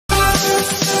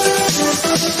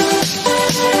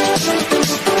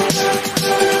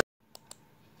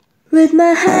With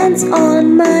my hands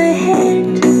on my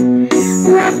head,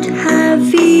 what have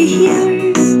we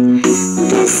here?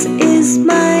 This is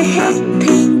my head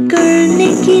thinker,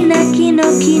 Nicky, Knacky,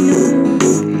 Knocky, no.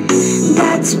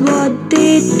 That's what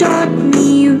they taught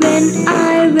me when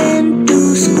I went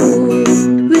to school.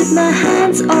 With my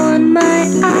hands on my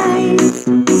eyes,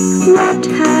 what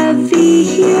have we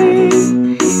here?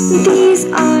 These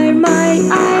are my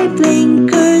eye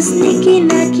blinkers, Nicky,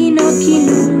 Knacky, Knocky,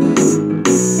 no.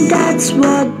 That's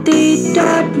what they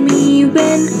taught me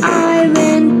when I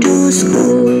went to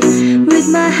school. With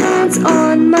my hands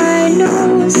on my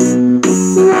nose,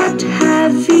 what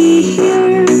have we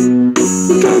here?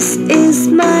 This is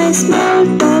my small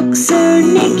boxer,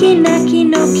 Nicky, Knacky,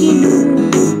 Knocky, no.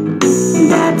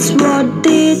 That's what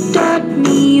they taught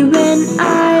me when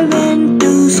I went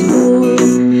to school.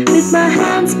 With my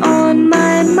hands on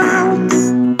my mouth,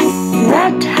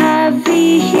 what have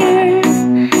we here?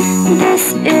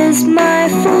 This is my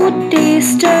food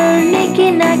taster,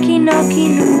 Nicky, Knacky, Knocky,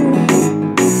 no.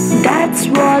 That's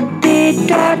what they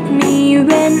taught me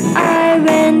when I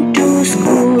went to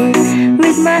school.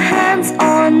 With my hands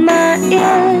on my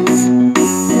ears,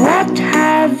 what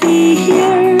have we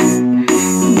here?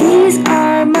 These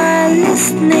are my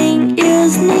listening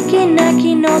ears, Nicky,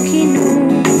 Knacky, Knocky,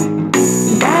 no.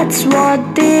 That's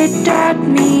what they taught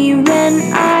me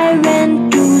when I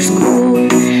went to school.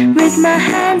 With my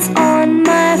hands on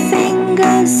my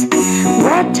fingers,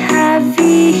 what have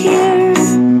we here?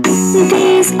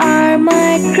 These are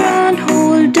my crown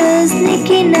holders,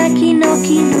 Nicky, Knacky,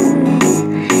 Knocky,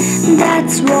 no.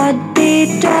 That's what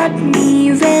they taught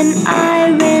me when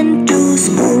I went to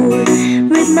school.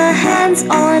 With my hands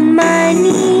on my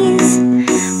knees,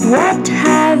 what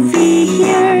have we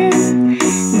here?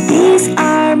 These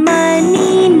are my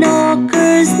knee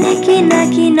knockers, Nicky,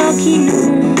 Knacky, Knocky,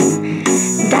 no.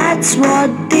 That's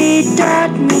what they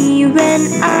taught me when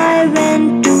I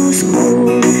went to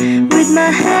school. With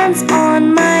my hands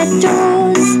on my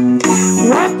toes,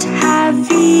 what have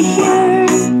we here?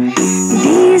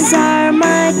 These are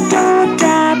my toe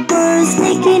tappers,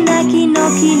 Nicky, Knacky,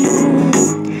 Knocky, no.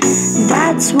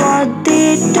 That's what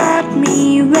they taught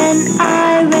me when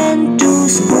I went to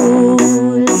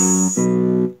school.